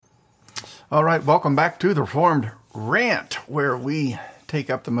All right, welcome back to the Reformed Rant, where we take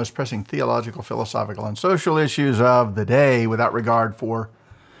up the most pressing theological, philosophical, and social issues of the day without regard for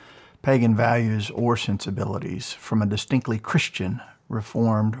pagan values or sensibilities from a distinctly Christian,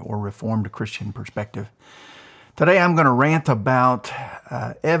 Reformed Christian perspective. Today I'm going to rant about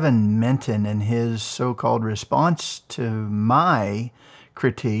Evan Minton and his so-called response to my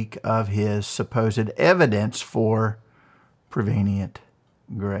critique of his supposed evidence for prevenient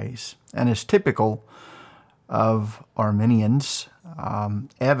grace. And as typical of Arminians,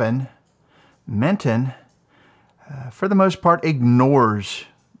 Evan Minton, for the most part, ignores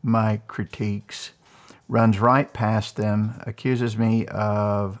my critiques, runs right past them, accuses me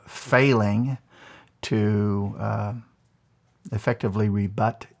of failing to effectively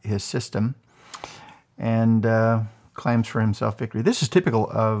rebut his system, and claims for himself victory. This is typical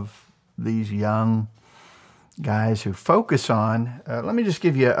of these young guys who focus on, let me just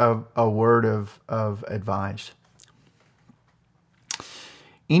give you a word of advice.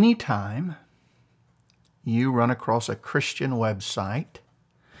 Anytime you run across a Christian website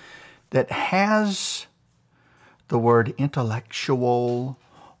that has the word intellectual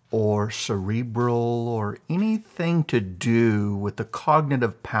or cerebral or anything to do with the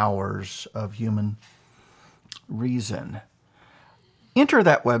cognitive powers of human reason, enter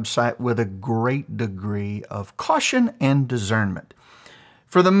that website with a great degree of caution and discernment.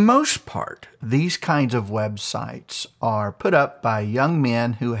 For the most part, these kinds of websites are put up by young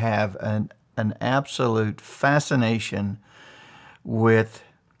men who have an absolute fascination with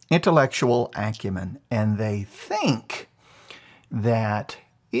intellectual acumen, and they think that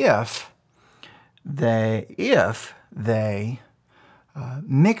if they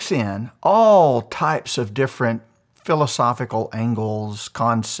mix in all types of different philosophical angles,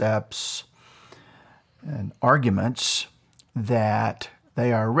 concepts, and arguments, that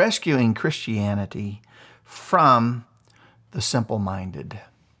they are rescuing Christianity from the simple-minded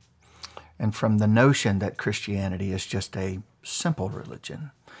and from the notion that Christianity is just a simple religion,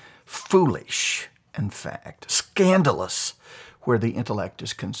 foolish, in fact, scandalous where the intellect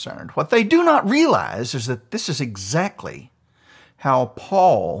is concerned. What they do not realize is that this is exactly how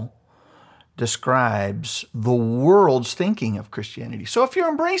Paul describes the world's thinking of Christianity. So if you're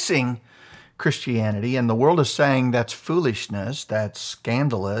embracing Christianity and the world is saying that's foolishness, that's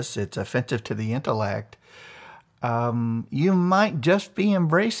scandalous, it's offensive to the intellect, you might just be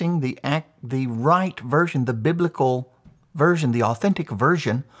embracing the right version, the biblical version, the authentic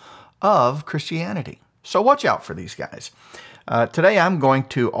version of Christianity. So watch out for these guys. Today I'm going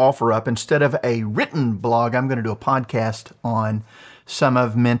to offer up, instead of a written blog, I'm going to do a podcast on some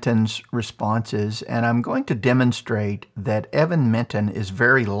of Minton's responses, and I'm going to demonstrate that Evan Minton is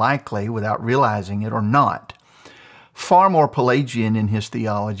very likely, without realizing it or not, far more Pelagian in his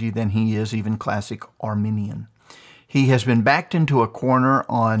theology than he is even classic Arminian. He has been backed into a corner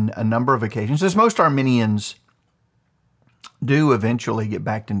on a number of occasions, as most Arminians do eventually get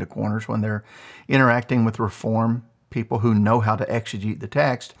backed into corners when they're interacting with Reform people who know how to exegete the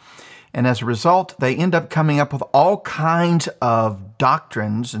text. And as a result, they end up coming up with all kinds of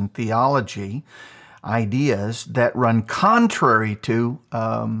doctrines and theology ideas that run contrary to,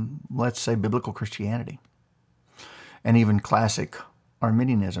 let's say, biblical Christianity and even classic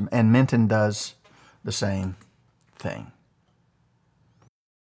Arminianism. And Minton does the same thing.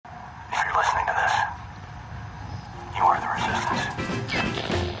 If you're listening to this, you are the resistance.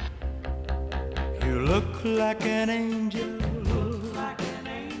 You look like an angel.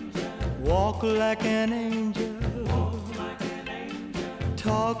 Walk like an angel,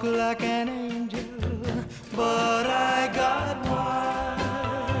 talk like an angel, but I got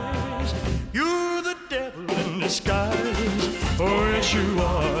wise. You're the devil in disguise, oh yes you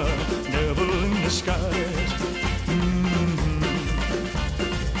are, devil in disguise.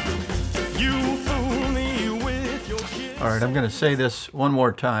 You fool me with your kiss. All right, I'm going to say this one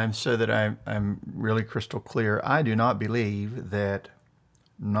more time so that I'm really crystal clear. I do not believe that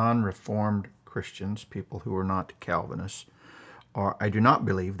non-Reformed Christians, people who are not Calvinists, I do not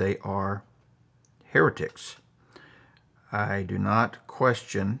believe they are heretics. I do not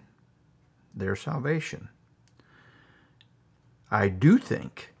question their salvation. I do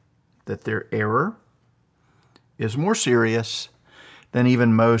think that their error is more serious than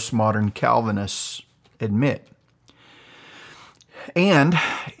even most modern Calvinists admit. And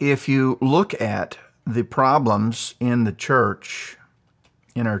if you look at the problems in the church,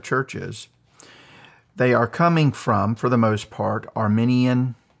 in our churches, they are coming from, for the most part, the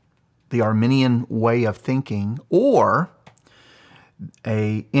Arminian way of thinking, or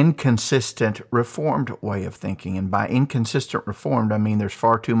a inconsistent Reformed way of thinking. And by inconsistent Reformed, I mean there's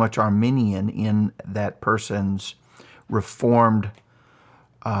far too much Arminian in that person's Reformed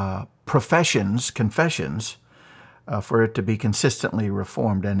confessions, for it to be consistently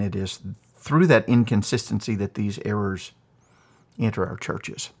Reformed. And it is through that inconsistency that these errors enter our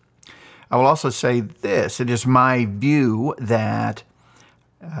churches. I will also say this. It is my view that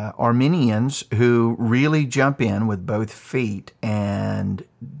Arminians who really jump in with both feet and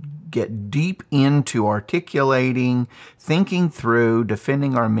get deep into articulating, thinking through,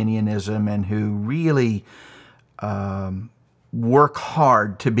 defending Arminianism, and who really work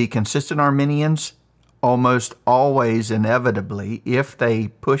hard to be consistent Arminians, almost always, inevitably, if they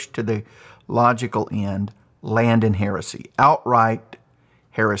push to the logical end, land in heresy, outright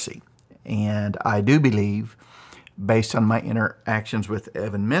heresy. And I do believe, based on my interactions with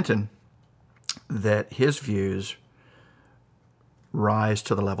Evan Minton, that his views rise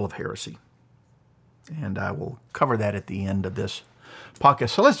to the level of heresy. And I will cover that at the end of this podcast.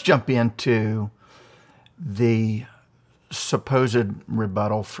 So let's jump into the supposed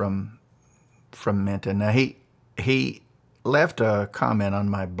rebuttal from Minton. Now, he left a comment on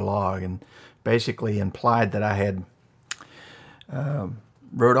my blog and basically implied that I had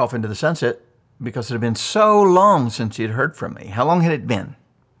rode off into the sunset because it had been so long since he had heard from me. How long had it been?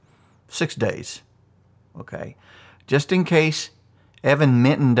 6 days. Okay. Just in case Evan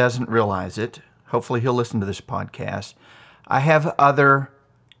Minton doesn't realize it, hopefully he'll listen to this podcast, I have other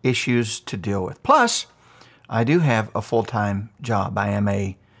issues to deal with. Plus, I do have a full-time job. I am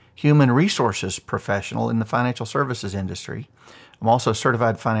a human resources professional in the financial services industry. I'm also a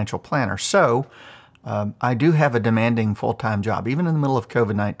certified financial planner. So I do have a demanding full-time job, even in the middle of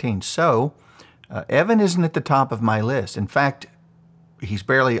COVID-19. So Evan isn't at the top of my list. In fact, he's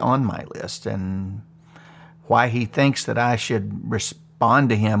barely on my list. And why he thinks that I should respond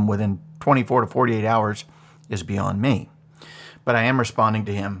to him within 24 to 48 hours is beyond me. But I am responding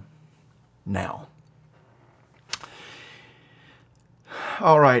to him now.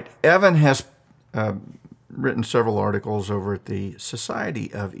 All right, Evan has written several articles over at the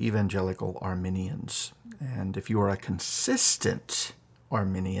Society of Evangelical Arminians. And if you are a consistent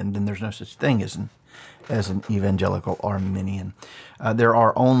Arminian, then there's no such thing as an evangelical Arminian. There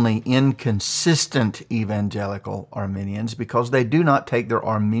are only inconsistent evangelical Arminians because they do not take their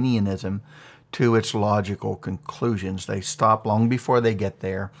Arminianism to its logical conclusions. They stop long before they get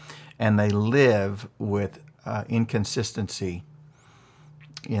there, and they live with inconsistency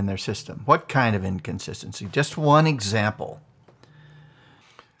in their system. What kind of inconsistency? Just one example.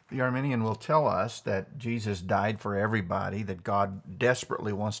 The Arminian will tell us that Jesus died for everybody, that God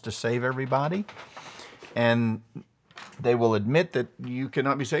desperately wants to save everybody, and they will admit that you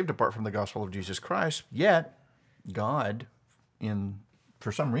cannot be saved apart from the gospel of Jesus Christ, yet God,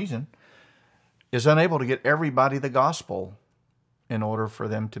 for some reason, is unable to get everybody the gospel in order for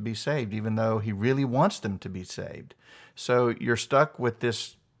them to be saved, even though he really wants them to be saved. So you're stuck with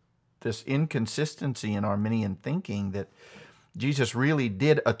this inconsistency in Arminian thinking that Jesus really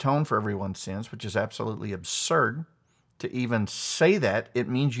did atone for everyone's sins, which is absolutely absurd to even say that. It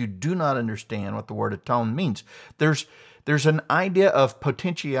means you do not understand what the word atone means. There's an idea of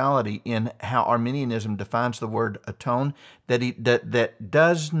potentiality in how Arminianism defines the word atone that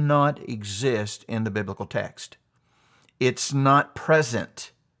does not exist in the biblical text. It's not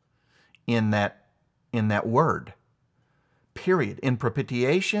present in that word. Period. In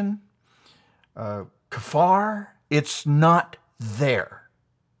propitiation, kafar, it's not there.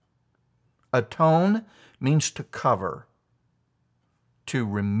 Atone means to cover, to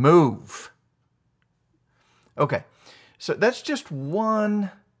remove. Okay, so that's just one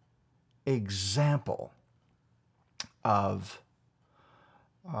example of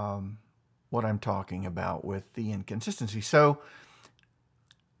what I'm talking about with the inconsistency. So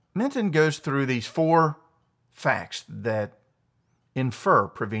Minton goes through these 4 facts that infer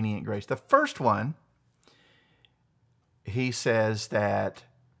prevenient grace. The first one, he says that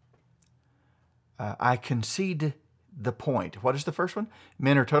I concede the point. What is the first one?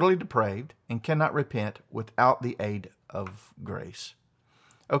 Men are totally depraved and cannot repent without the aid of grace.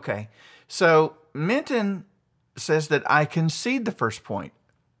 Okay, so Minton says that I concede the first point,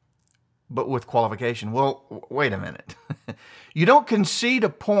 but with qualification. Well, wait a minute. You don't concede a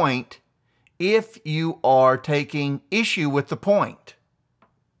point if you are taking issue with the point.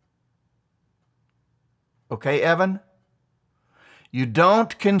 Okay, Evan? You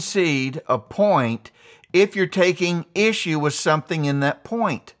don't concede a point if you're taking issue with something in that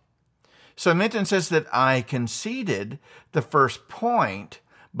point. So Minton says that I conceded the first point,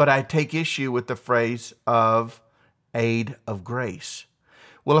 but I take issue with the phrase of aid of grace.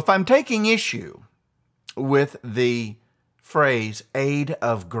 Well, if I'm taking issue with the phrase aid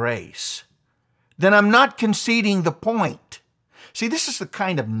of grace, then I'm not conceding the point. See, this is the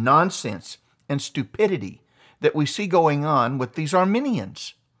kind of nonsense and stupidity that we see going on with these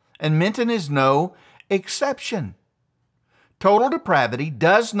Arminians. And Minton is no exception. Total depravity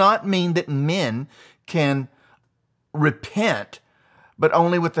does not mean that men can repent, but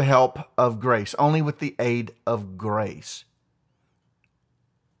only with the help of grace, only with the aid of grace.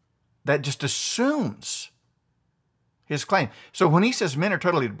 That just assumes his claim. So when he says men are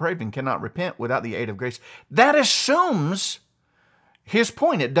totally depraved and cannot repent without the aid of grace, that assumes his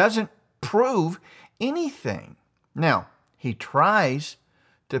point. It doesn't prove anything. Now, he tries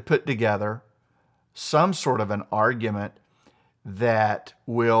to put together some sort of an argument that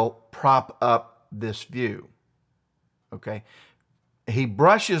will prop up this view. Okay? He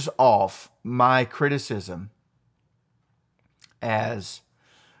brushes off my criticism as,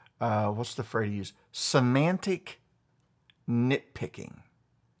 what's the phrase he used? Semantic nitpicking.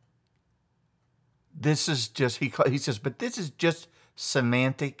 This is just, he says, but this is just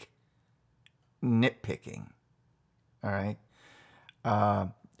semantic nitpicking. All right?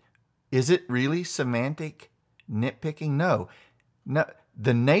 Is it really semantic nitpicking? No.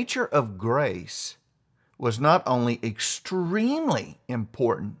 The nature of grace was not only extremely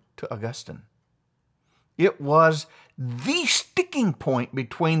important to Augustine, it was the sticking point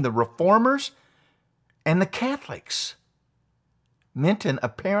between the Reformers and the Catholics. Minton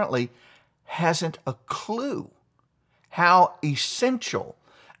apparently hasn't a clue how essential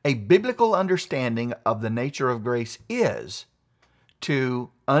a biblical understanding of the nature of grace is to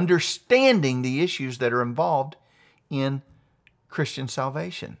understanding the issues that are involved in Christian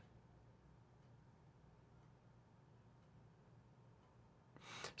salvation.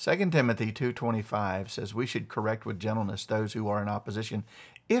 2 Timothy 2:25 says we should correct with gentleness those who are in opposition,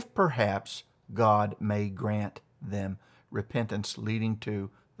 if perhaps God may grant them repentance leading to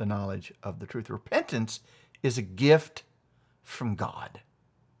the knowledge of the truth. Repentance is a gift from God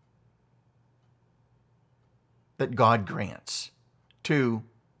that God grants to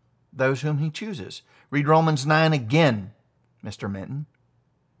those whom he chooses. Read Romans 9 again, Mr. Minton.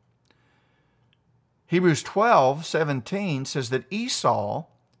 Hebrews 12:17 says that Esau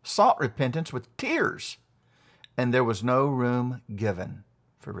sought repentance with tears, and there was no room given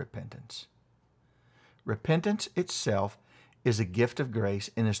for repentance. Repentance itself is a gift of grace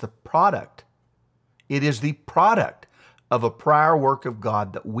and is the product. It is the product of a prior work of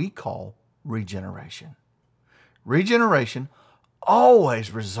God that we call regeneration. Regeneration always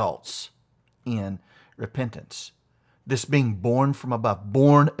results in repentance. This being born from above,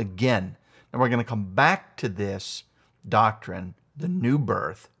 born again. And we're going to come back to this doctrine, the new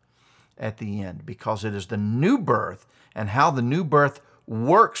birth, at the end, because it is the new birth and how the new birth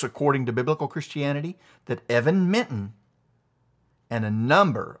works according to biblical Christianity that Evan Minton and a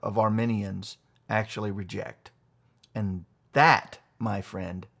number of Arminians actually reject. And that, my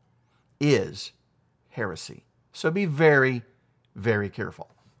friend, is heresy. So be very, very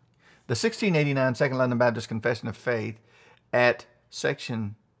careful. The 1689 Second London Baptist Confession of Faith at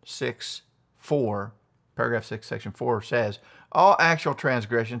section 6:4, paragraph 6, section 4 says, all actual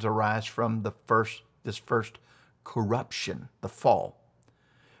transgressions arise from this first corruption, the fall.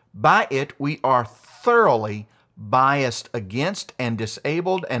 By it we are thoroughly biased against and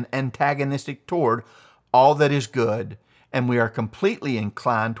disabled and antagonistic toward all that is good, and we are completely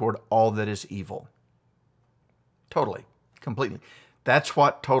inclined toward all that is evil. Totally, completely. That's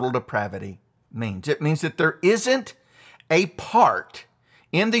what total depravity means. It means that there isn't a part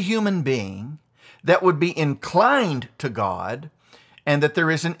in the human being that would be inclined to God, and that there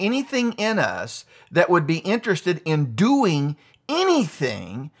isn't anything in us that would be interested in doing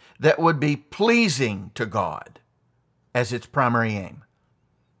anything that would be pleasing to God as its primary aim.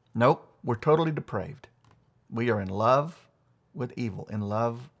 Nope, we're totally depraved. We are in love with evil, in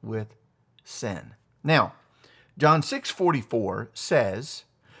love with sin. Now, John 6:44 says,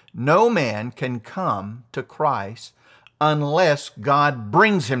 no man can come to Christ unless God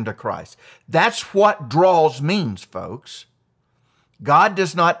brings him to Christ. That's what draws means, folks. God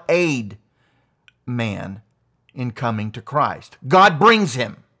does not aid man in coming to Christ. God brings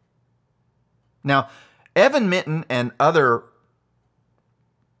him. Now, Evan Minton and other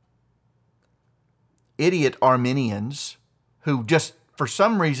idiot Arminians who just for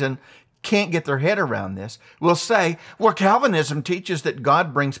some reason can't get their head around this will say, well, Calvinism teaches that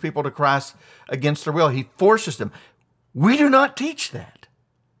God brings people to Christ against their will. He forces them. We do not teach that.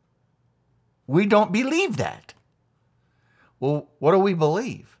 We don't believe that. Well, what do we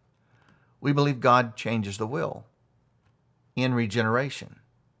believe? We believe God changes the will. in regeneration.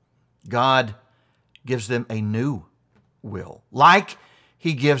 God gives them a new will, like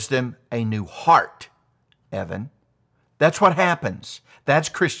he gives them a new heart, Evan. That's what happens. That's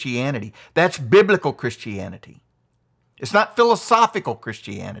Christianity. That's biblical Christianity. It's not philosophical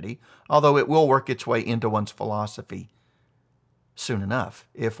Christianity, although it will work its way into one's philosophy soon enough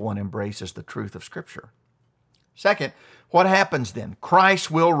if one embraces the truth of Scripture. Second, what happens then? Christ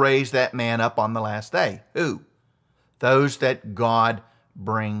will raise that man up on the last day. Who? Those that God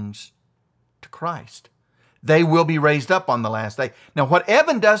brings to Christ. They will be raised up on the last day. Now, what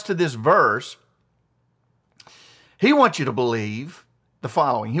Evan does to this verse, he wants you to believe the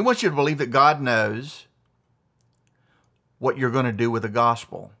following. He wants you to believe that God knows what you're going to do with the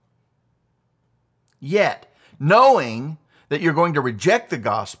gospel. Yet, knowing that you're going to reject the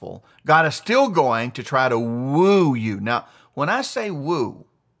gospel, God is still going to try to woo you. Now, when I say woo,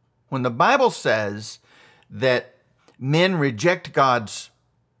 when the Bible says that men reject God's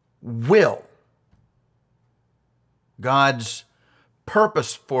will, God's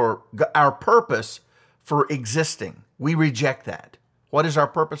purpose for our purpose for existing, we reject that. What is our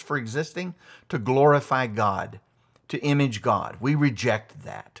purpose for existing? To glorify God, to image God. We reject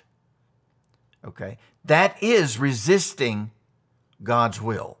that. Okay? That is resisting God's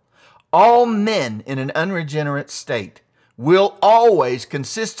will. All men in an unregenerate state will always,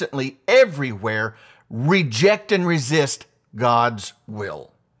 consistently, everywhere, reject and resist God's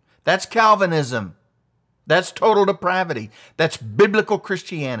will. That's Calvinism. That's total depravity. That's biblical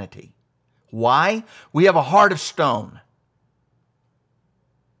Christianity. Why? We have a heart of stone.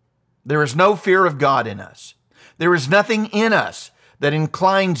 There is no fear of God in us. There is nothing in us that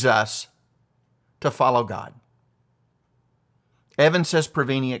inclines us to follow God. Evan says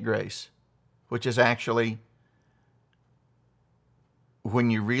prevenient grace, which is actually,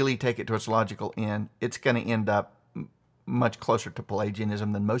 when you really take it to its logical end, it's going to end up much closer to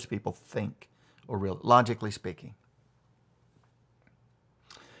Pelagianism than most people think, or logically speaking.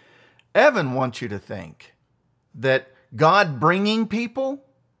 Evan wants you to think that God bringing people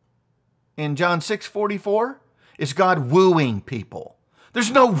in John 6:44 is God wooing people.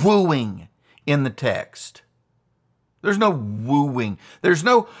 There's no wooing in the text. There's no wooing. There's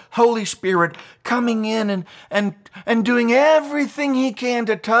no Holy Spirit coming in and doing everything he can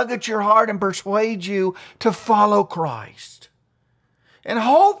to tug at your heart and persuade you to follow Christ. And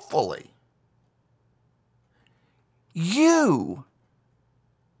hopefully, you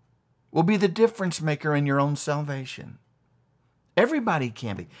will be the difference maker in your own salvation. Everybody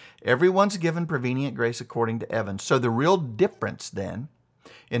can be. Everyone's given prevenient grace according to Evan. So the real difference then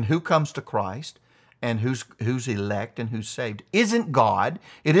in who comes to Christ and who's elect and who's saved isn't God,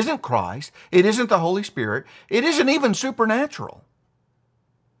 it isn't Christ, it isn't the Holy Spirit, it isn't even supernatural.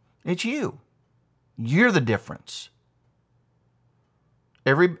 It's you. You're the difference.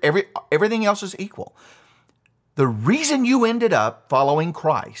 Everything else is equal. The reason you ended up following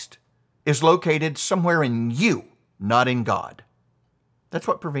Christ is located somewhere in you, not in God. That's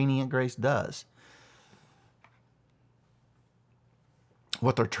what prevenient grace does.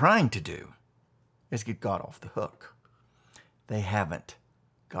 What they're trying to do is get God off the hook. They haven't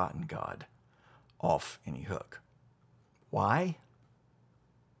gotten God off any hook. Why?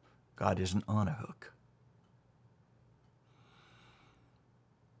 God isn't on a hook.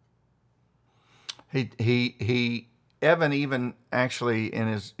 Evan even actually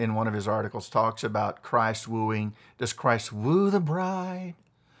in one of his articles talks about Christ wooing. Does Christ woo the bride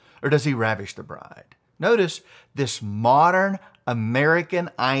or does he ravish the bride? Notice this modern American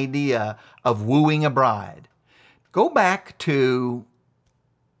idea of wooing a bride. Go back to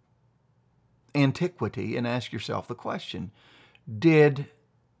antiquity and ask yourself the question, did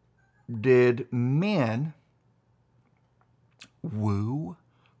men woo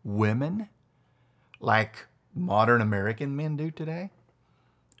women like modern American men do today?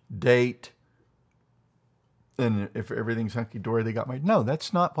 Date, and if everything's hunky-dory, they got married. No,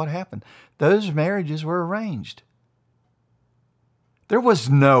 that's not what happened. Those marriages were arranged. There was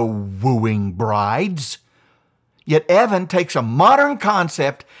no wooing brides. Yet Evan takes a modern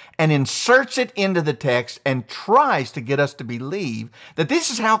concept and inserts it into the text and tries to get us to believe that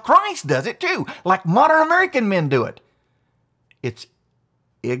this is how Christ does it too, like modern American men do it. It's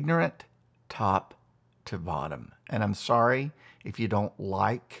ignorant top to bottom. And I'm sorry if you don't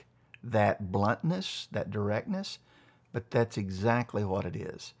like that bluntness, that directness, but that's exactly what it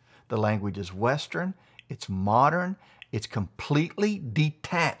is. The language is Western, it's modern, it's completely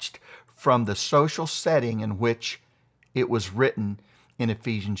detached from the social setting in which it was written in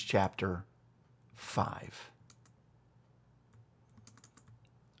Ephesians chapter 5.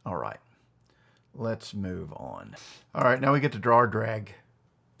 All right, Let's move on. All right, now we get to draw or drag.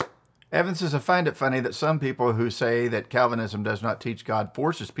 Evan says, I find it funny that some people who say that Calvinism does not teach God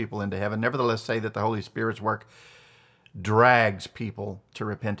forces people into heaven, nevertheless say that the Holy Spirit's work drags people to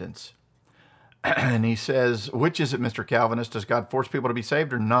repentance. And he says, which is it, Mr. Calvinist? Does God force people to be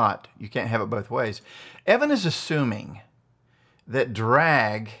saved or not? You can't have it both ways. Evan is assuming that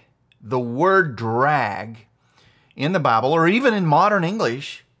drag, the word drag, in the Bible, or even in modern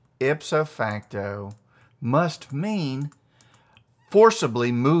English, ipso facto, must mean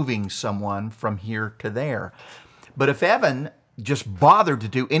forcibly moving someone from here to there. But if Evan just bothered to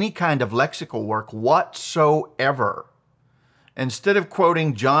do any kind of lexical work whatsoever, instead of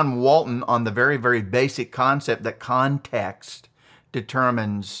quoting John Walton on the very, very basic concept that context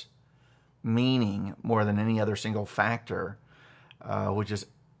determines meaning more than any other single factor, which is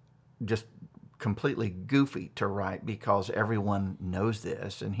just completely goofy to write because everyone knows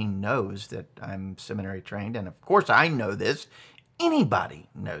this, and he knows that I'm seminary trained, and of course I know this. Anybody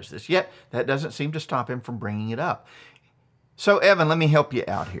knows this, yet that doesn't seem to stop him from bringing it up. So, Evan, let me help you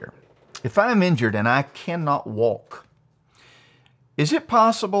out here. If I'm injured and I cannot walk, is it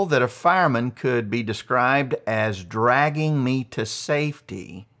possible that a fireman could be described as dragging me to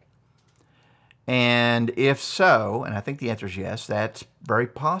safety? And if so, and I think the answer is yes, that's very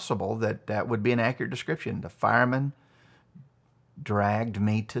possible that that would be an accurate description. The fireman dragged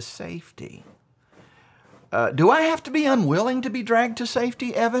me to safety. Do I have to be unwilling to be dragged to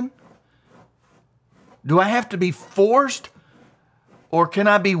safety, Evan? Do I have to be forced, or can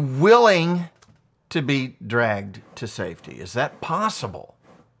I be willing to be dragged to safety? Is that possible?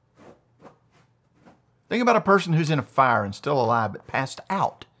 Think about a person who's in a fire and still alive but passed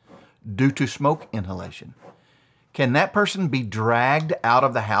out due to smoke inhalation. Can that person be dragged out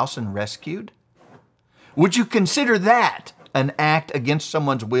of the house and rescued? Would you consider that an act against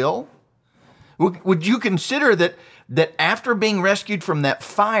someone's will? Would you consider that after being rescued from that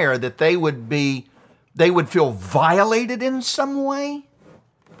fire that they would feel violated in some way?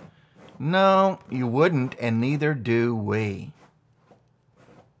 No, you wouldn't, and neither do we.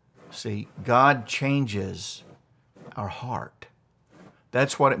 See, God changes our heart.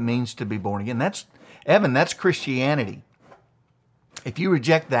 That's what it means to be born again. That's Christianity. If you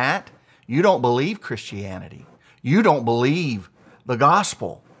reject that, you don't believe Christianity. You don't believe the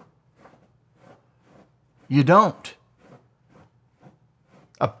gospel. You don't.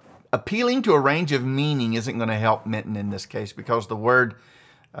 Appealing to a range of meaning isn't going to help Minton in this case because the word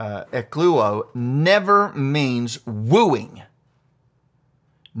ekluo never means wooing,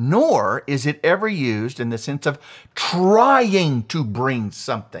 nor is it ever used in the sense of trying to bring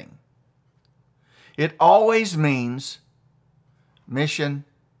something. It always means mission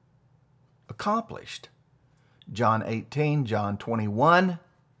accomplished. John 18, John 21,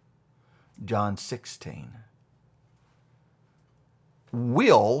 John 16.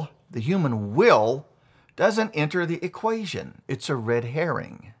 Will, the human will, doesn't enter the equation. It's a red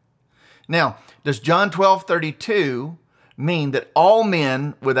herring. Now, does John 12:32 mean that all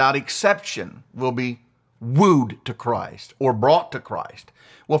men without exception will be wooed to Christ or brought to Christ?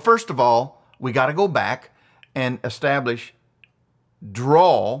 Well, first of all, we got to go back and establish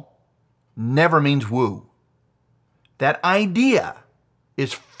draw never means woo. That idea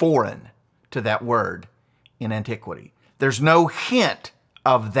is foreign to that word in antiquity. There's no hint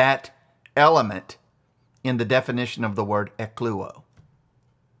of that element in the definition of the word ekluo.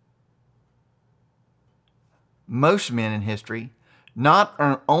 Most men in history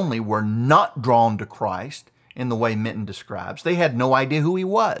not only were not drawn to Christ in the way Minton describes, they had no idea who he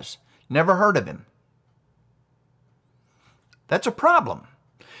was, never heard of him. That's a problem.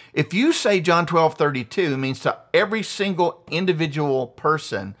 If you say John 12:32 means to every single individual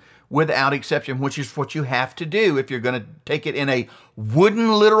person without exception, which is what you have to do if you're going to take it in a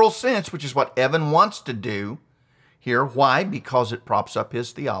wooden literal sense, which is what Evan wants to do here. Why? Because it props up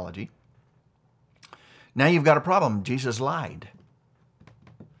his theology. Now you've got a problem. Jesus lied.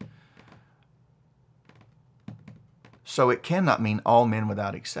 So it cannot mean all men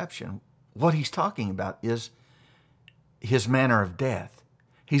without exception. What he's talking about is his manner of death.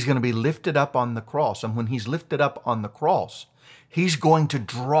 He's going to be lifted up on the cross. And when he's lifted up on the cross, he's going to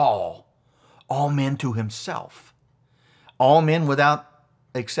draw all men to himself. All men without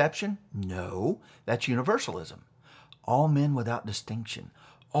exception? No, that's universalism. All men without distinction.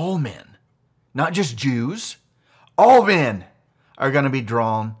 All men, not just Jews, all men are going to be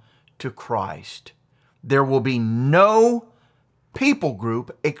drawn to Christ. There will be no people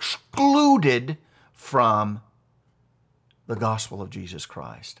group excluded from the gospel of Jesus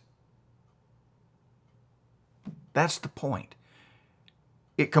Christ. That's the point.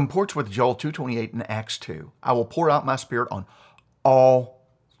 It comports with Joel 2:28 and Acts 2. I will pour out my Spirit on all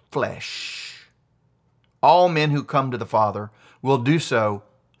flesh. All men who come to the Father will do so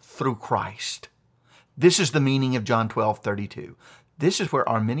through Christ. This is the meaning of John 12:32. This is where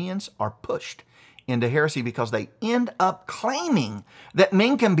Arminians are pushed into heresy because they end up claiming that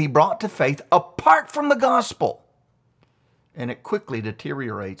men can be brought to faith apart from the gospel. And it quickly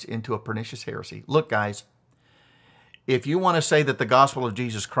deteriorates into a pernicious heresy. Look, guys, if you want to say that the gospel of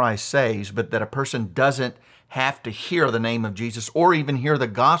Jesus Christ saves, but that a person doesn't have to hear the name of Jesus or even hear the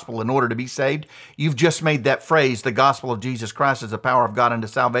gospel in order to be saved, you've just made that phrase, the gospel of Jesus Christ is the power of God unto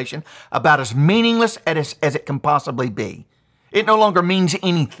salvation, about as meaningless as it can possibly be. It no longer means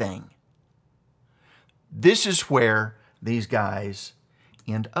anything. This is where these guys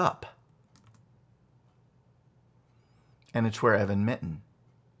end up. And it's where Evan Minton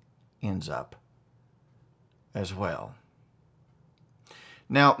ends up as well.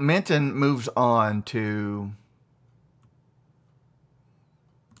 Now, Minton moves on to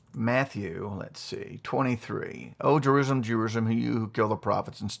Matthew, 23. Oh, Jerusalem, Jerusalem, you who kill the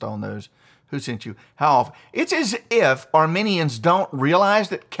prophets and stone those who sent you. How often? It's as if Arminians don't realize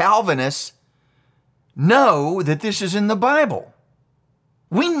that Calvinists know that this is in the Bible.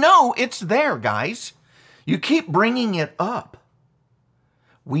 We know it's there, guys. You keep bringing it up.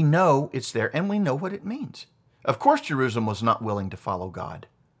 We know it's there, and we know what it means. Of course, Jerusalem was not willing to follow God.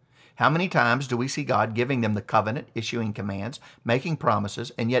 How many times do we see God giving them the covenant, issuing commands, making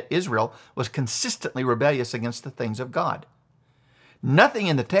promises, and yet Israel was consistently rebellious against the things of God? Nothing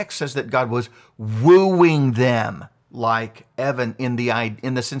in the text says that God was wooing them like Evan in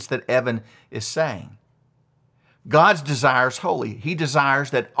the sense that Evan is saying. God's desire is holy. He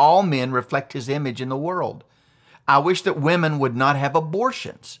desires that all men reflect his image in the world. I wish that women would not have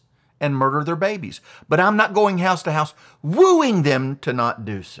abortions and murder their babies, but I'm not going house to house wooing them to not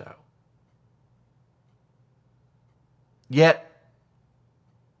do so. Yet,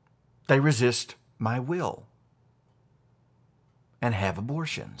 they resist my will and have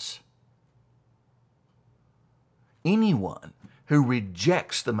abortions. Anyone who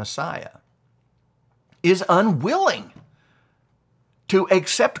rejects the Messiah is unwilling to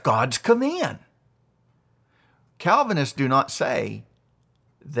accept God's command. Calvinists do not say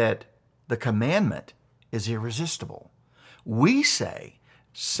that the commandment is irresistible. We say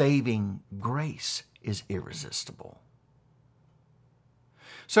saving grace is irresistible.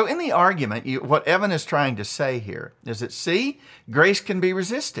 So in the argument, what Evan is trying to say here is that, see, grace can be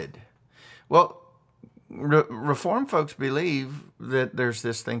resisted. Well, Reformed folks believe that there's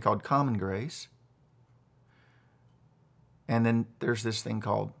this thing called common grace, and then there's this thing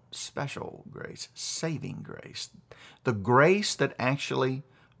called special grace, saving grace. The grace that actually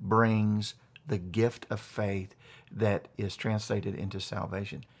brings the gift of faith that is translated into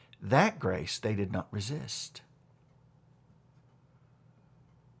salvation. That grace they did not resist.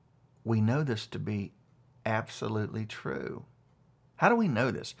 We know this to be absolutely true. How do we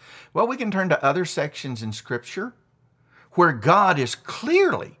know this? Well, we can turn to other sections in Scripture where God is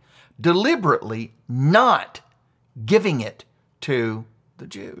clearly, deliberately not giving it to the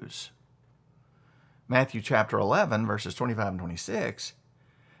Jews. Matthew chapter 11, verses 25 and 26.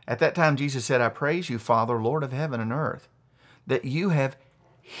 At that time, Jesus said, I praise you, Father, Lord of heaven and earth, that you have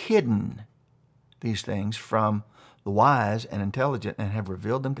hidden these things from the wise and intelligent and have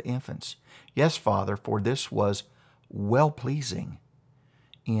revealed them to infants. Yes, Father, for this was well-pleasing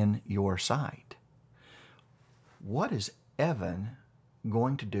in your sight. What is Evan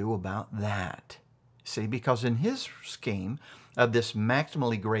going to do about that? See, because in his scheme of this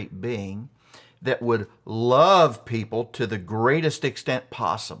maximally great being that would love people to the greatest extent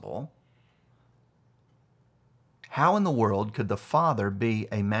possible, how in the world could the Father be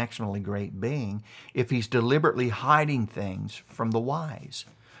a maximally great being if he's deliberately hiding things from the wise?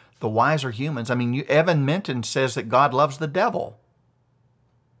 The wise are humans. I mean, Evan Minton says that God loves the devil.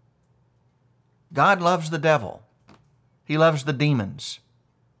 God loves the devil. He loves the demons.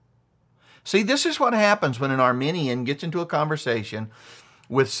 See, this is what happens when an Arminian gets into a conversation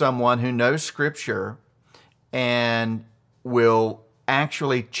with someone who knows Scripture and will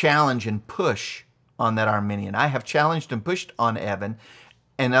actually challenge and push on that Arminian. I have challenged and pushed on Evan,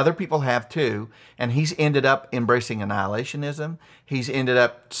 and other people have too, and he's ended up embracing annihilationism. He's ended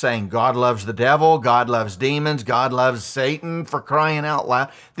up saying God loves the devil, God loves demons, God loves Satan, for crying out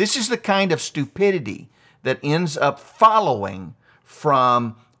loud. This is the kind of stupidity that ends up following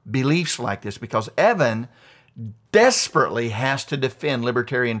from beliefs like this, because Evan desperately has to defend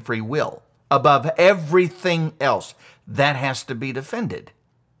libertarian free will above everything else. That has to be defended.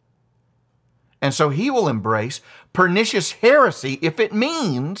 And so he will embrace pernicious heresy if it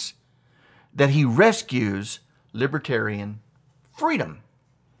means that he rescues libertarian freedom.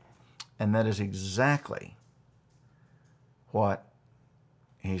 And that is exactly what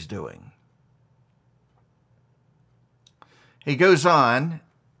he's doing. He goes on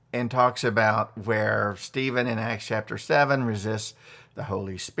and talks about where Stephen in Acts chapter 7 resists the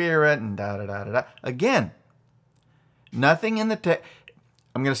Holy Spirit and da-da-da-da-da. Again, nothing in the text.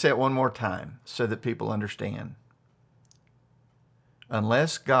 I'm going to say it one more time so that people understand.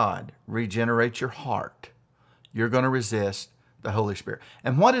 Unless God regenerates your heart, you're going to resist the Holy Spirit.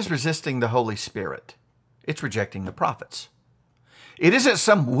 And what is resisting the Holy Spirit? It's rejecting the prophets. It isn't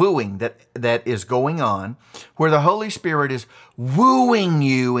some wooing that is going on where the Holy Spirit is wooing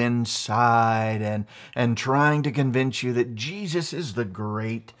you inside and trying to convince you that Jesus is the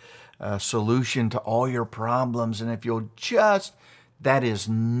great solution to all your problems. And if you'll just, that is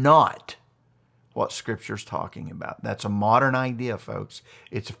not what Scripture's talking about. That's a modern idea, folks.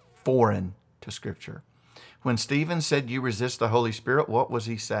 It's foreign to Scripture. When Stephen said you resist the Holy Spirit, what was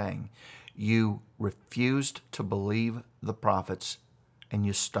he saying? You refused to believe the prophets and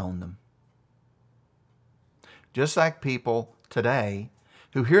you stoned them. Just like people today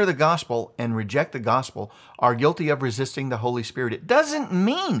who hear the gospel and reject the gospel are guilty of resisting the Holy Spirit. It doesn't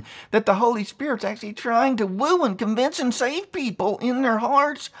mean that the Holy Spirit's actually trying to woo and convince and save people in their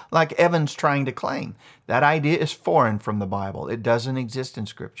hearts like Evan's trying to claim. That idea is foreign from the Bible. It doesn't exist in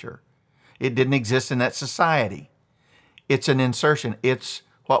Scripture. It didn't exist in that society. It's an insertion. It's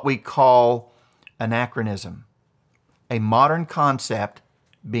what we call anachronism, a modern concept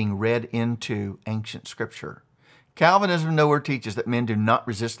being read into ancient Scripture. Calvinism nowhere teaches that men do not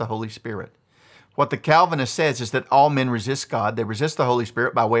resist the Holy Spirit. What the Calvinist says is that all men resist God. They resist the Holy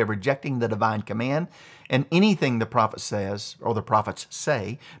Spirit by way of rejecting the divine command and anything the prophet says or the prophets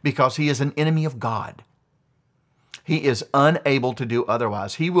say because he is an enemy of God. He is unable to do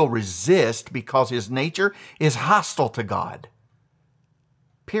otherwise. He will resist because his nature is hostile to God.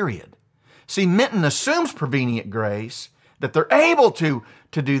 Period. See, Minton assumes prevenient grace, that they're able to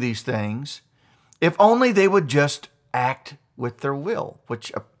do these things, if only they would just act with their will,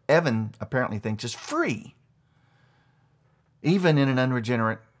 which Evan apparently thinks is free, even in an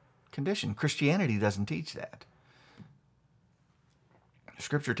unregenerate condition. Christianity doesn't teach that.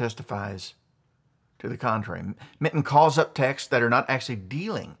 Scripture testifies to the contrary. Minton calls up texts that are not actually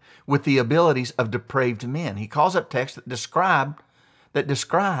dealing with the abilities of depraved men. He calls up texts that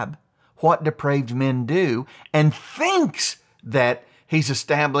describe what depraved men do and thinks that he's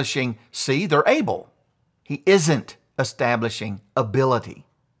establishing, see, they're able. He isn't establishing ability.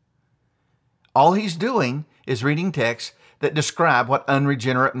 All he's doing is reading texts that describe what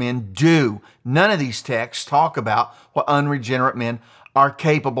unregenerate men do. None of these texts talk about what unregenerate men are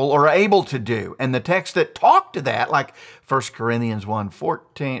capable or able to do. And the texts that talk to that, like 1 Corinthians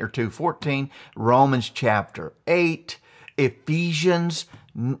 1:14 or 2:14, Romans chapter 8, Ephesians,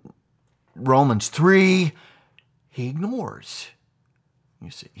 Romans 3, he ignores. You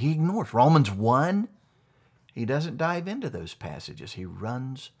see, he ignores. Romans 1, he doesn't dive into those passages. He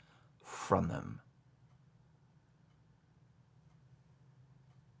runs from them.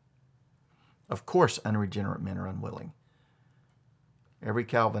 Of course, unregenerate men are unwilling. Every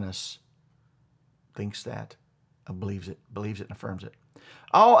Calvinist thinks that, believes it and affirms it.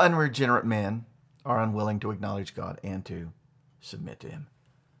 All unregenerate men are unwilling to acknowledge God and to submit to Him.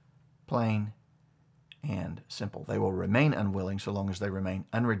 Plain and simple. They will remain unwilling so long as they remain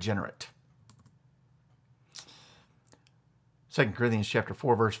unregenerate. 2 Corinthians chapter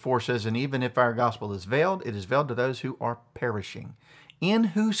 4, verse 4 says, and even if our gospel is veiled, it is veiled to those who are perishing. In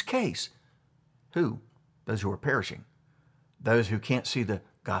whose case? Who? Those who are perishing. Those who can't see the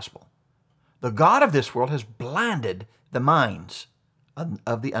gospel. The God of this world has blinded the minds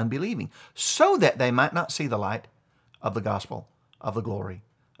of the unbelieving so that they might not see the light of the gospel of the glory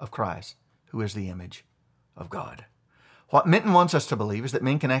of Christ, who is the image of God. What Minton wants us to believe is that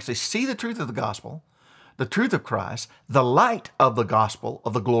men can actually see the truth of the gospel, the truth of Christ, the light of the gospel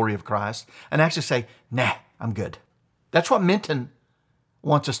of the glory of Christ, and actually say, nah, I'm good. That's what Minton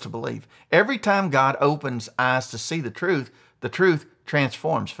wants us to believe. Every time God opens eyes to see the truth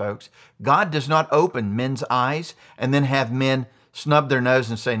transforms, folks. God does not open men's eyes and then have men snub their nose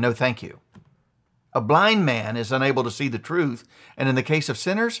and say, no, thank you. A blind man is unable to see the truth, and in the case of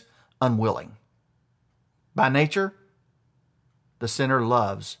sinners, unwilling. By nature, the sinner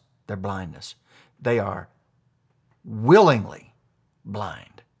loves their blindness. They are willingly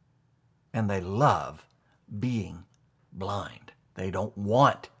blind, and they love being blind. They don't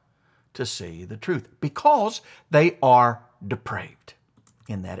want to see the truth because they are depraved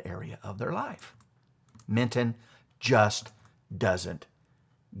in that area of their life. Minton just doesn't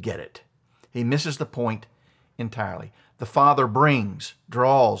get it. He misses the point entirely. The Father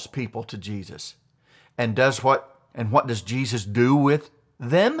draws people to Jesus. And what does Jesus do with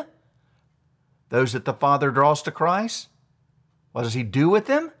them? Those that the Father draws to Christ? What does he do with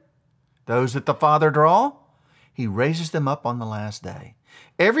them? Those that the Father draw? He raises them up on the last day.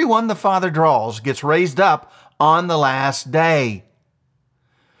 Everyone the Father draws gets raised up on the last day.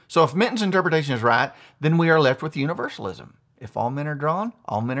 So if Minton's interpretation is right, then we are left with universalism. If all men are drawn,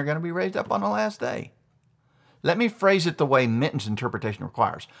 all men are going to be raised up on the last day. Let me phrase it the way Minton's interpretation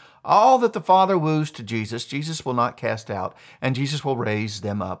requires. All that the Father woos to Jesus, Jesus will not cast out, and Jesus will raise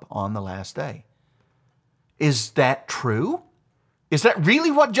them up on the last day. Is that true? Is that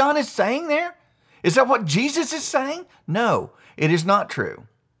really what John is saying there? Is that what Jesus is saying? No, it is not true.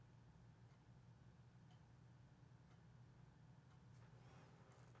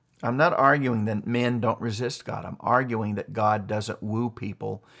 I'm not arguing that men don't resist God. I'm arguing that God doesn't woo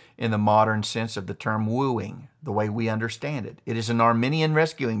people in the modern sense of the term wooing, the way we understand it. It is an Arminian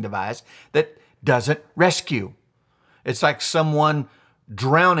rescuing device that doesn't rescue. It's like someone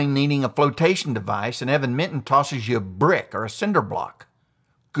drowning needing a flotation device, and Evan Minton tosses you a brick or a cinder block.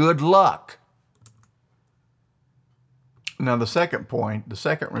 Good luck. Now, the second point, the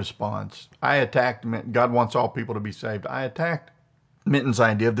second response, I attacked Minton. God wants all people to be saved. I attacked Minton's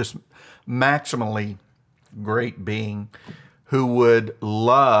idea of this maximally great being who would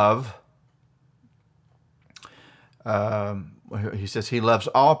love, he says he loves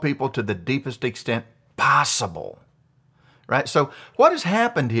all people to the deepest extent possible, right? So what has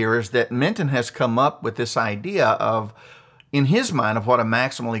happened here is that Minton has come up with this idea of, in his mind, of what a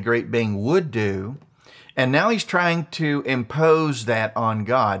maximally great being would do, and now he's trying to impose that on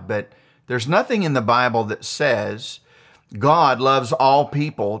God. But there's nothing in the Bible that says God loves all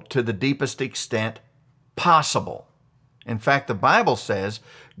people to the deepest extent possible. In fact, the Bible says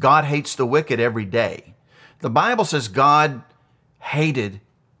God hates the wicked every day. The Bible says God hated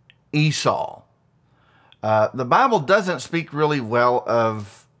Esau. The Bible doesn't speak really well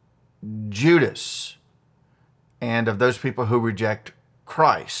of Judas and of those people who reject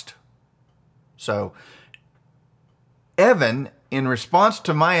Christ. So, Evan, in response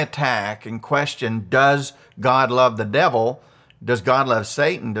to my attack and question, does God love the devil? Does God love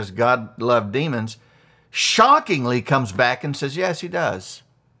Satan? Does God love demons? Shockingly comes back and says, yes, he does.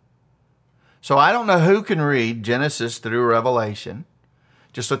 So I don't know who can read Genesis through Revelation.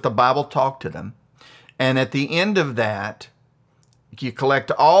 Just let the Bible talk to them. And at the end of that, you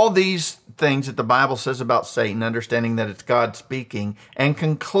collect all these things that the Bible says about Satan, understanding that it's God speaking, and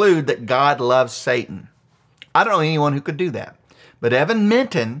conclude that God loves Satan. I don't know anyone who could do that. But Evan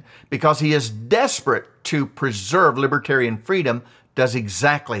Minton, because he is desperate to preserve libertarian freedom, does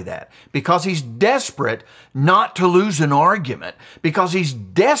exactly that. Because he's desperate not to lose an argument. Because he's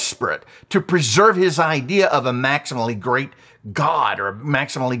desperate to preserve his idea of a maximally great God or a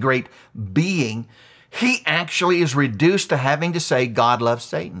maximally great being, he actually is reduced to having to say God loves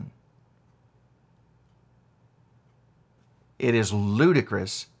Satan. It is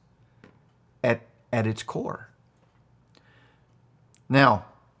ludicrous at its core. Now,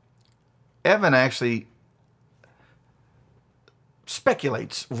 Evan actually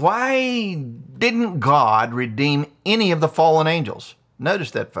speculates, why didn't God redeem any of the fallen angels?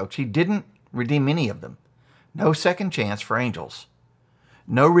 Notice that, folks. He didn't redeem any of them. No second chance for angels.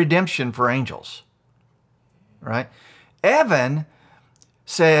 No redemption for angels. Right? Evan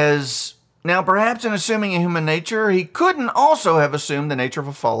says, now perhaps in assuming a human nature, he couldn't also have assumed the nature of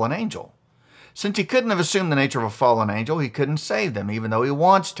a fallen angel. Since he couldn't have assumed the nature of a fallen angel, he couldn't save them, even though he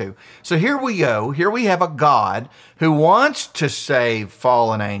wants to. So here we go. Here we have a God who wants to save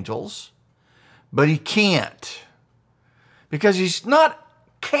fallen angels, but he can't. Because he's not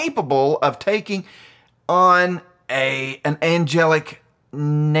capable of taking on an angelic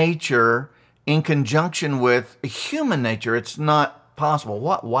nature in conjunction with a human nature. It's not possible.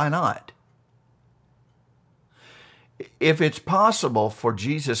 Why not? If it's possible for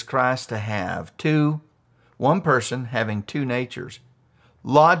Jesus Christ to have one person having two natures,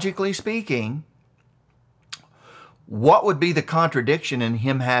 logically speaking, what would be the contradiction in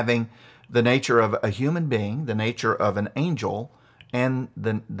him having the nature of a human being, the nature of an angel, and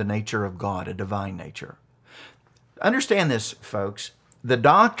the nature of God, a divine nature? Understand this, folks. The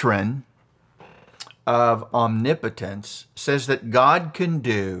doctrine of omnipotence says that God can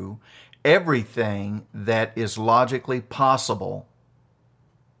do everything that is logically possible.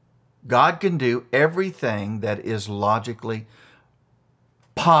 God can do everything that is logically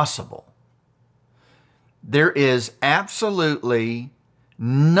possible. There is absolutely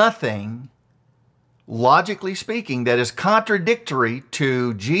nothing logically speaking, that is contradictory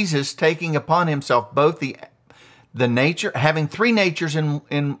to Jesus taking upon himself both the nature, having three natures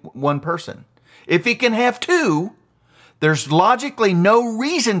in one person. If he can have two, there's logically no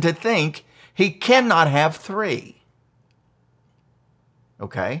reason to think he cannot have three.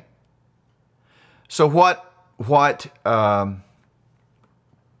 Okay? So what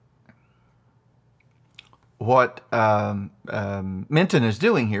Minton is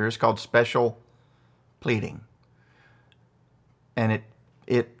doing here is called special pleading. And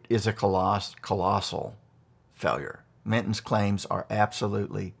it is a colossal failure. Minton's claims are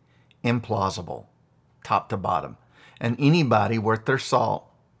absolutely implausible, top to bottom. And anybody worth their salt,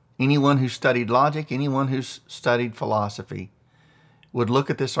 anyone who's studied logic, anyone who's studied philosophy, would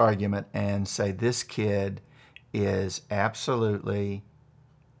look at this argument and say, this kid is absolutely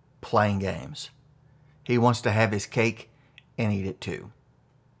playing games. He wants to have his cake and eat it too.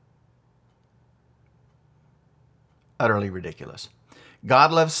 Utterly ridiculous.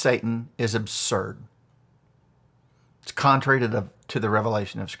 God loves Satan is absurd. It's contrary to the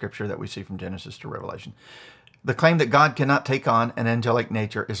revelation of Scripture that we see from Genesis to Revelation. The claim that God cannot take on an angelic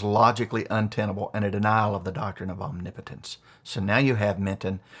nature is logically untenable and a denial of the doctrine of omnipotence. So now you have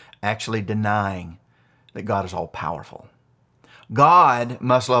Minton actually denying that God is all-powerful. God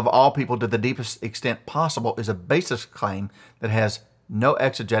must love all people to the deepest extent possible is a basis claim that has no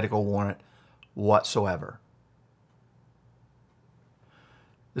exegetical warrant whatsoever.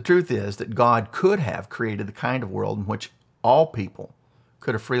 The truth is that God could have created the kind of world in which all people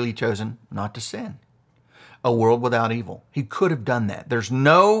could have freely chosen not to sin. A world without evil. He could have done that. There's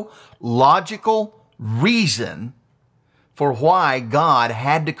no logical reason for why God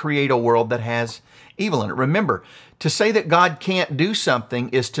had to create a world that has evil in it. Remember, to say that God can't do something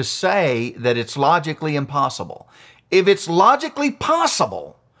is to say that it's logically impossible. If it's logically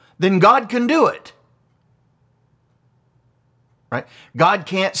possible, then God can do it. Right? God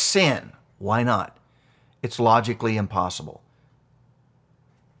can't sin. Why not? It's logically impossible.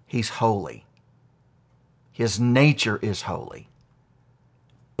 He's holy. His nature is holy.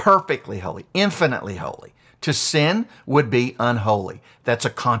 Perfectly holy. Infinitely holy. To sin would be unholy. That's a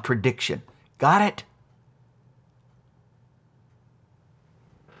contradiction. Got it?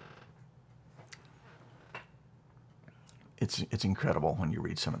 It's incredible when you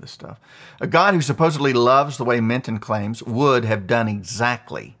read some of this stuff. A God who supposedly loves the way Minton claims would have done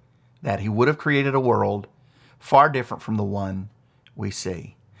exactly that. He would have created a world far different from the one we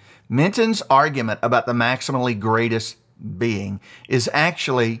see. Minton's argument about the maximally greatest being is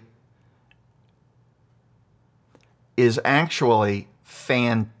actually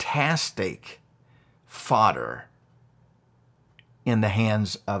fantastic fodder in the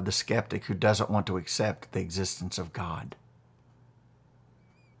hands of the skeptic who doesn't want to accept the existence of God.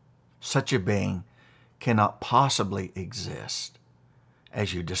 Such a being cannot possibly exist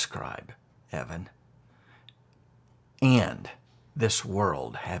as you describe, Evan. And this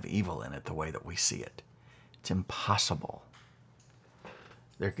world have evil in it the way that we see it. It's impossible.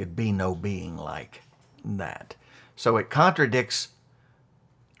 There could be no being like that. So it contradicts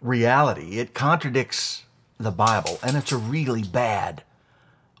reality. It contradicts the Bible, and it's a really bad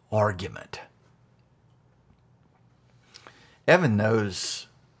argument. Evan knows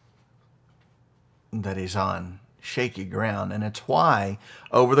that he's on shaky ground, and it's why,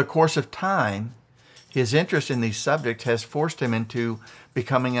 over the course of time, his interest in these subjects has forced him into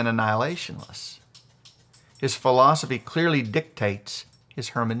becoming an annihilationist. His philosophy clearly dictates his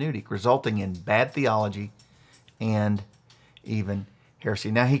hermeneutic, resulting in bad theology and even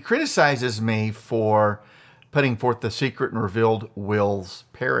heresy. Now, he criticizes me for putting forth the secret and revealed wills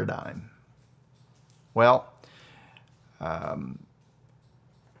paradigm. Well,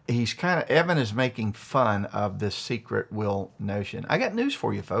 Evan is making fun of this secret will notion. I got news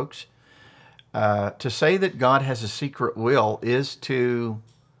for you, folks. To say that God has a secret will is to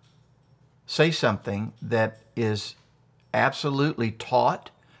say something that is absolutely taught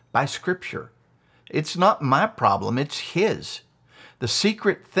by Scripture. It's not my problem, it's his. The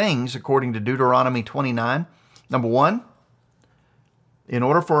secret things, according to Deuteronomy 29, number one, in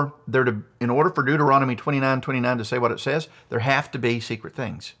order for Deuteronomy 29:29 to say what it says, there have to be secret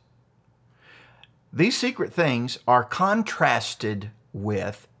things. These secret things are contrasted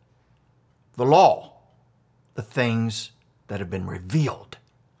with the law, the things that have been revealed.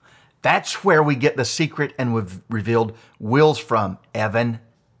 That's where we get the secret and revealed wills from, Evan.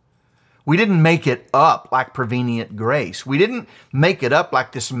 We didn't make it up like prevenient grace. We didn't make it up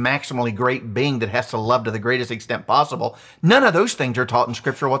like this maximally great being that has to love to the greatest extent possible. None of those things are taught in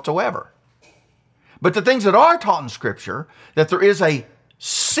Scripture whatsoever. But the things that are taught in Scripture, that there is a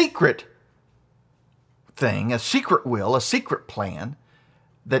secret thing, a secret will, a secret plan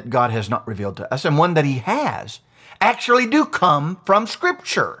that God has not revealed to us, and one that he has, actually do come from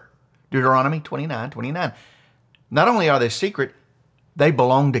Scripture. Deuteronomy 29:29. Not only are they secret, they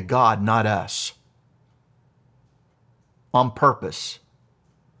belong to God, not us. On purpose.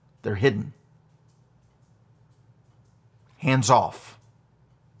 They're hidden. Hands off.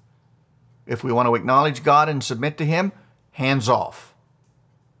 If we want to acknowledge God and submit to him, hands off.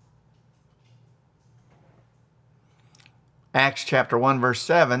 Acts chapter 1 verse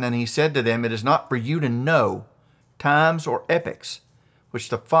 7, and he said to them, it is not for you to know times or epochs which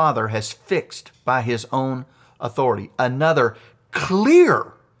the Father has fixed by his own authority. Another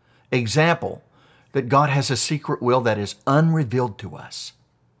clear example that God has a secret will that is unrevealed to us.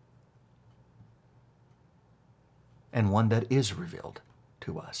 And one that is revealed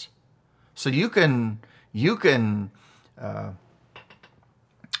to us. So you can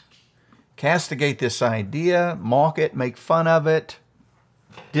castigate this idea, mock it, make fun of it,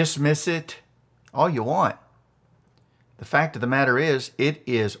 dismiss it, all you want. The fact of the matter is, it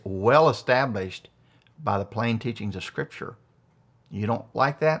is well established by the plain teachings of Scripture. You don't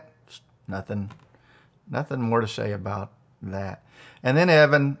like that? Nothing more to say about that. And then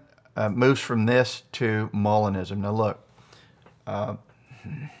Evan moves from this to Molinism. Now look,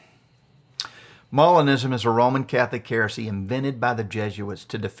 Molinism is a Roman Catholic heresy invented by the Jesuits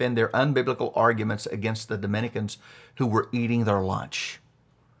to defend their unbiblical arguments against the Dominicans who were eating their lunch.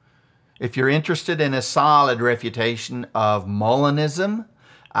 If you're interested in a solid refutation of Molinism,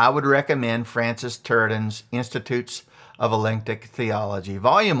 I would recommend Francis Turretin's Institutes of Eclectic Theology,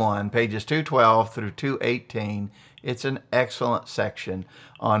 Volume 1, pages 212 through 218. It's an excellent section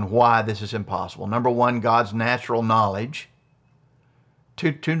on why this is impossible. Number one, God's natural knowledge.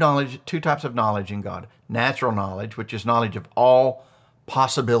 Two types of knowledge in God. Natural knowledge, which is knowledge of all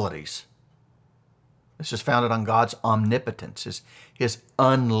possibilities. This is founded on God's omnipotence, his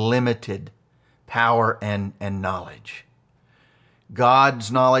unlimited power and knowledge.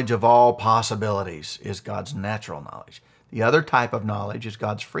 God's knowledge of all possibilities is God's natural knowledge. The other type of knowledge is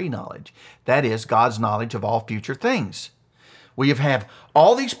God's free knowledge. That is God's knowledge of all future things. We have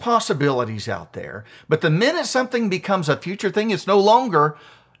all these possibilities out there, but the minute something becomes a future thing, it's no longer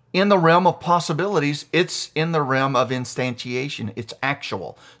in the realm of possibilities, it's in the realm of instantiation. It's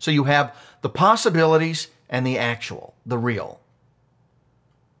actual. So you have the possibilities and the actual, the real,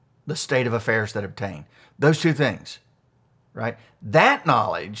 the state of affairs that obtain. Those two things, right? That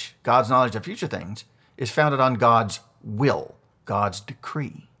knowledge, God's knowledge of future things, is founded on God's will, God's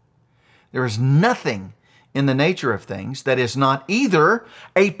decree. There is nothing in the nature of things that is not either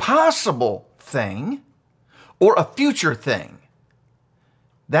a possible thing or a future thing.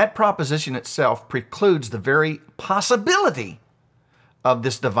 That proposition itself precludes the very possibility of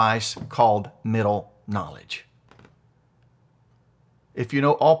this device called middle knowledge. If you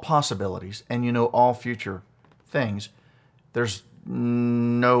know all possibilities and you know all future things, there's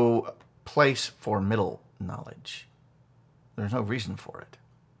no place for middle knowledge. There's no reason for it.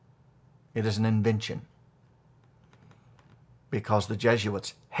 It is an invention because the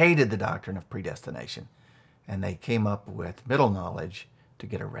Jesuits hated the doctrine of predestination and they came up with middle knowledge to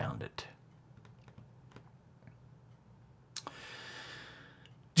get around it.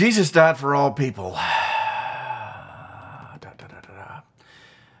 Jesus died for all people.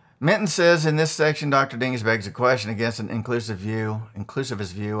 Minton says in this section, Dr. Dinges begs a question against an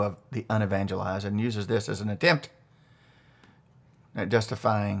inclusivist view of the unevangelized and uses this as an attempt at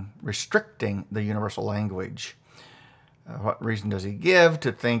justifying restricting the universal language. What reason does he give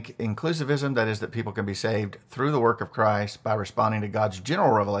to think inclusivism, that is, that people can be saved through the work of Christ by responding to God's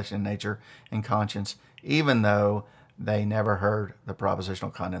general revelation in nature and conscience, even though they never heard the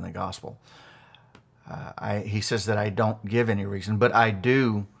propositional content of the gospel? He says that I don't give any reason, but I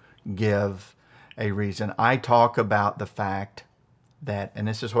do give a reason. I talk about the fact that, and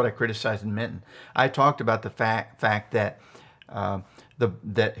this is what I criticized in Minton, I talked about the fact that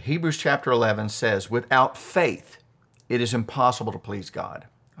that Hebrews chapter 11 says, without faith, it is impossible to please God.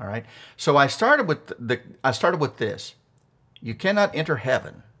 All right. So I started with this. You cannot enter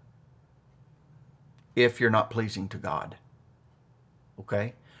heaven if you're not pleasing to God.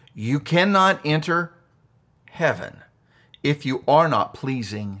 Okay? You cannot enter heaven if you are not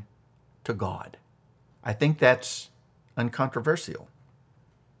pleasing to God. I think that's uncontroversial.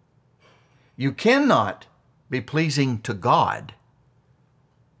 You cannot be pleasing to God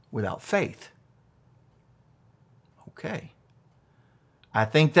without faith. Okay. I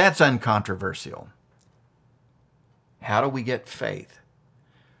think that's uncontroversial. How do we get faith?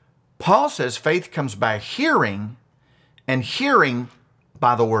 Paul says faith comes by hearing, and hearing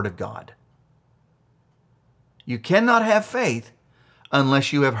by the Word of God. You cannot have faith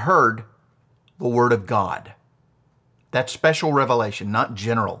unless you have heard the Word of God. That's special revelation, not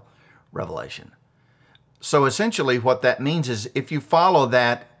general revelation. So essentially what that means is if you follow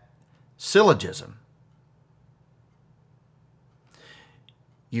that syllogism,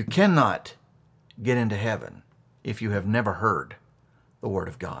 you cannot get into heaven if you have never heard the Word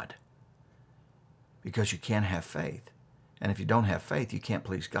of God, because you can't have faith. And if you don't have faith, you can't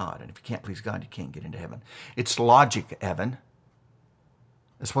please God. And if you can't please God, you can't get into heaven. It's logic, Evan.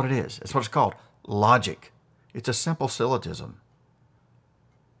 That's what it is. That's what it's called, logic. It's a simple syllogism.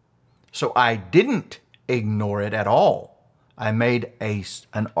 So I didn't ignore it at all. I made a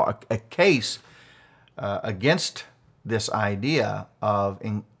case against this idea of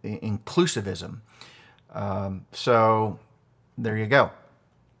inclusivism. So there you go.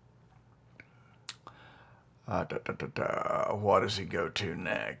 What does he go to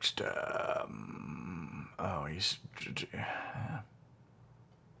next? He's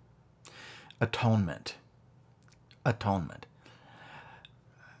atonement. Atonement.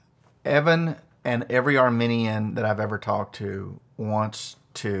 Evan and every Arminian that I've ever talked to wants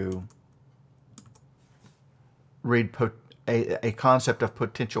to read a concept of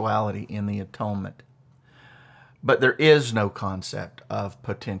potentiality in the atonement. But there is no concept of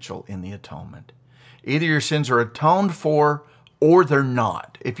potential in the atonement. Either your sins are atoned for or they're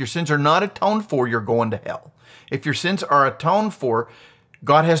not. If your sins are not atoned for, you're going to hell. If your sins are atoned for,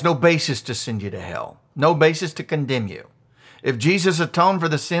 God has no basis to send you to hell, no basis to condemn you. If Jesus atoned for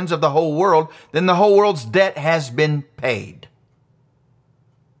the sins of the whole world, then the whole world's debt has been paid.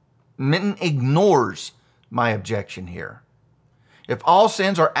 Minton ignores my objection here. If all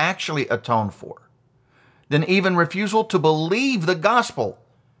sins are actually atoned for, then even refusal to believe the gospel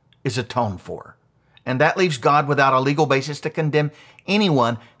is atoned for. And that leaves God without a legal basis to condemn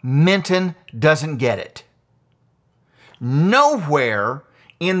anyone. Minton doesn't get it. Nowhere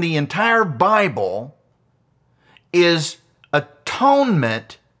in the entire Bible is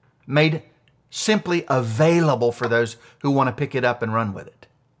atonement made simply available for those who want to pick it up and run with it.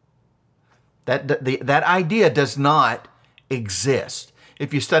 That idea does not exist.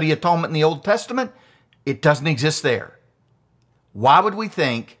 If you study atonement in the Old Testament, it doesn't exist there. Why would we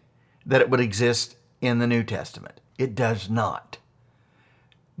think that it would exist in the New Testament? It does not.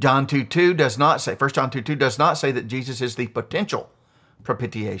 John 2:2 does not say, 1 John 2:2 does not say that Jesus is the potential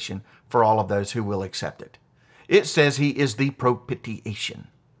propitiation for all of those who will accept it. It says he is the propitiation.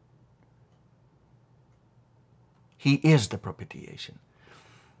 He is the propitiation.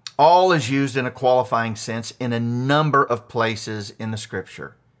 All is used in a qualifying sense in a number of places in the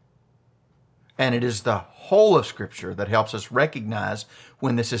Scripture. And it is the whole of Scripture that helps us recognize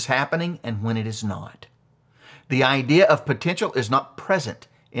when this is happening and when it is not. The idea of potential is not present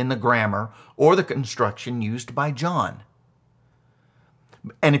in the grammar or the construction used by John.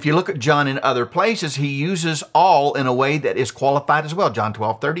 And if you look at John in other places, he uses all in a way that is qualified as well. John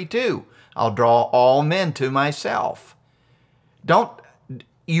 12:32, I'll draw all men to myself.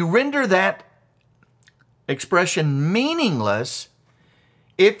 You render that expression meaningless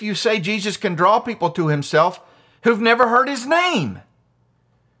if you say Jesus can draw people to himself who've never heard his name.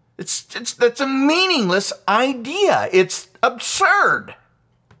 That's a meaningless idea. It's absurd.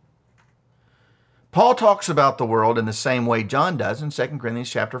 Paul talks about the world in the same way John does in 2 Corinthians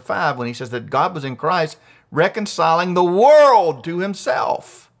chapter 5 when he says that God was in Christ reconciling the world to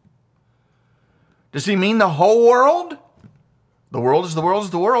himself. Does he mean the whole world? The world is the world is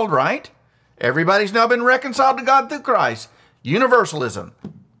the world, right? Everybody's now been reconciled to God through Christ. Universalism.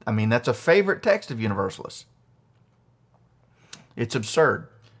 I mean, that's a favorite text of Universalists. It's absurd.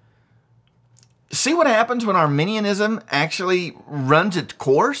 See what happens when Arminianism actually runs its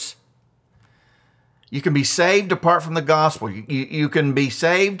course? You can be saved apart from the gospel. You can be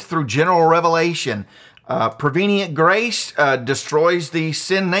saved through general revelation. Prevenient grace destroys the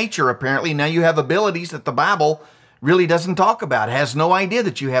sin nature, apparently. Now you have abilities that the Bible really doesn't talk about. It has no idea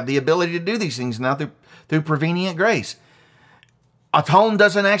that you have the ability to do these things now through prevenient grace. Atone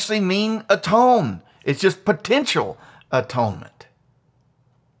doesn't actually mean atone. It's just potential atonement.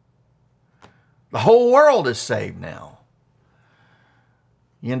 The whole world is saved now.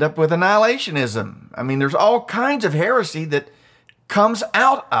 You end up with annihilationism. I mean, there's all kinds of heresy that comes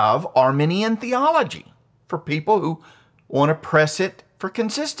out of Arminian theology for people who want to press it for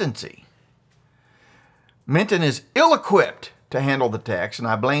consistency. Minton is ill-equipped to handle the text, and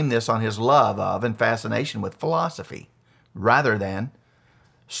I blame this on his love of and fascination with philosophy rather than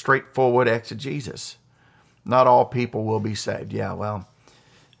straightforward exegesis. Not all people will be saved. Yeah, well,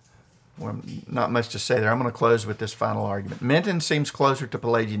 not much to say there. I'm going to close with this final argument. Minton seems closer to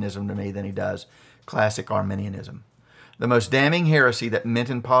Pelagianism to me than he does classic Arminianism. The most damning heresy that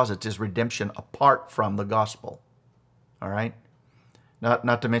Minton posits is redemption apart from the gospel. All right?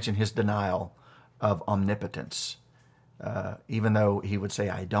 Not to mention his denial of omnipotence. Even though he would say,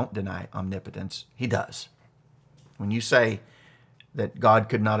 I don't deny omnipotence, he does. When you say that God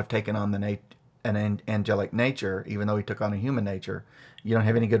could not have taken on an angelic nature, even though he took on a human nature, you don't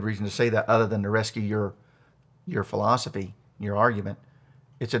have any good reason to say that other than to rescue your philosophy, your argument.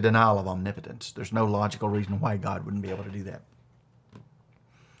 It's a denial of omnipotence. There's no logical reason why God wouldn't be able to do that.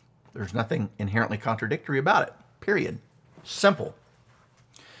 There's nothing inherently contradictory about it, period. Simple.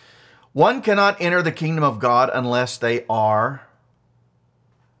 One cannot enter the kingdom of God unless they are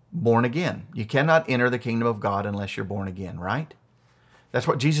born again. You cannot enter the kingdom of God unless you're born again, right? That's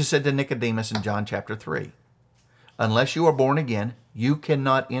what Jesus said to Nicodemus in John chapter 3. Unless you are born again, you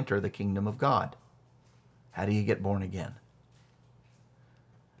cannot enter the kingdom of God. How do you get born again?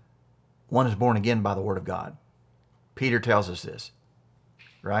 One is born again by the word of God. Peter tells us this,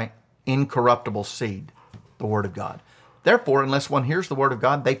 right? Incorruptible seed, the word of God. Therefore, unless one hears the word of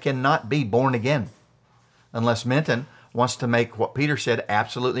God, they cannot be born again. Unless Minton wants to make what Peter said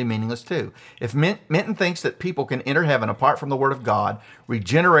absolutely meaningless too. If Minton thinks that people can enter heaven apart from the word of God,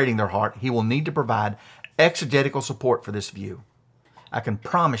 regenerating their heart, he will need to provide exegetical support for this view. I can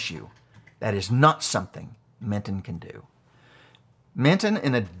promise you that is not something Minton can do. Minton,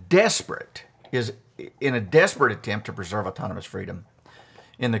 in a desperate attempt to preserve autonomous freedom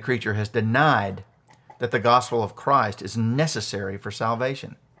in the creature, has denied that the gospel of Christ is necessary for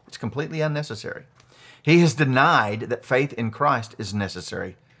salvation. It's completely unnecessary. He has denied that faith in Christ is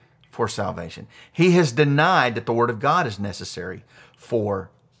necessary for salvation. He has denied that the Word of God is necessary for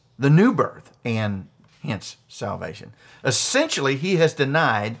the new birth and hence salvation. Essentially, he has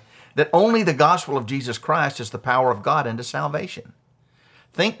denied that only the gospel of Jesus Christ is the power of God unto salvation.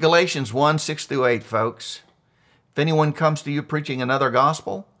 Think Galatians 1, 6 through 8, folks. If anyone comes to you preaching another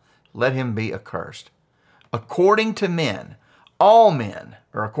gospel, let him be accursed. According to men, all men,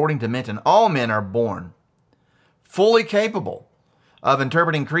 or according to Minton, all men are born fully capable of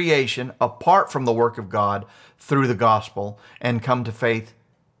interpreting creation apart from the work of God through the gospel and come to faith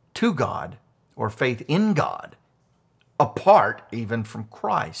to God or faith in God apart even from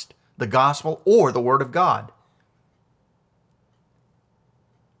Christ, the gospel, or the word of God.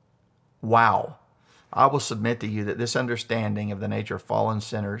 Wow. I will submit to you that this understanding of the nature of fallen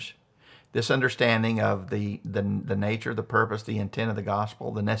sinners, this understanding of the nature, the purpose, the intent of the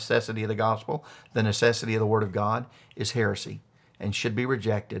gospel, the necessity of the gospel, the necessity of the word of God is heresy and should be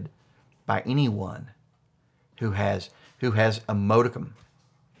rejected by anyone who has a modicum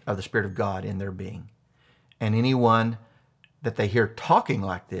of the Spirit of God in their being. And anyone that they hear talking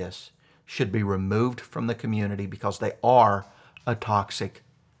like this should be removed from the community because they are a toxic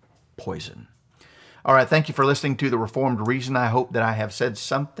poison. All right, thank you for listening to The Reformed Reason. I hope that I have said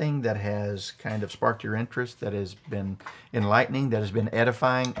something that has kind of sparked your interest, that has been enlightening, that has been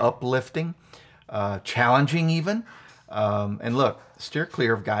edifying, uplifting, challenging even. And look, steer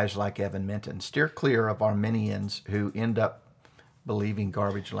clear of guys like Evan Minton. Steer clear of Arminians who end up believing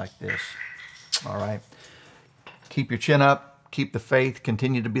garbage like this. All right? Keep your chin up. Keep the faith.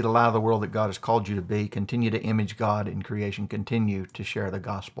 Continue to be the light of the world that God has called you to be. Continue to image God in creation. Continue to share the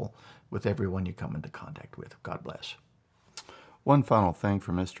gospel with everyone you come into contact with. God bless. One final thing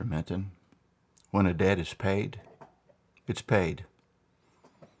for Mr. Minton. When a debt is paid, it's paid.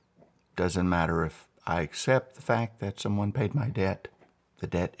 Doesn't matter if I accept the fact that someone paid my debt. The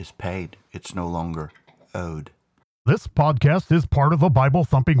debt is paid. It's no longer owed. This podcast is part of the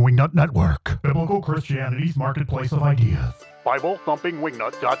Bible-Thumping Wingnut Network, Biblical Christianity's marketplace of ideas.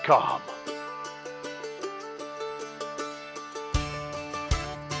 BibleThumpingWingnut.com.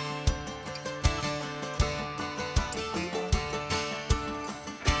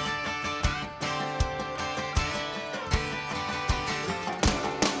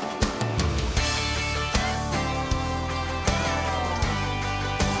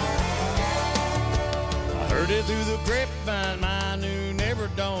 Through the grapevine, my new neighbor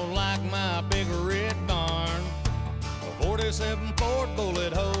don't like my big red barn. A 47 Ford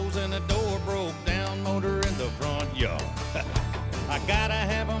bullet holes and the door broke down, motor in the front yard. I gotta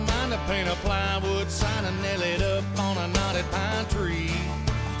have a mind to paint a plywood sign and nail it up on a knotted pine tree,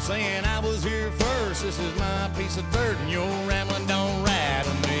 saying I was here first, this is my piece of dirt and your rambling don't rap.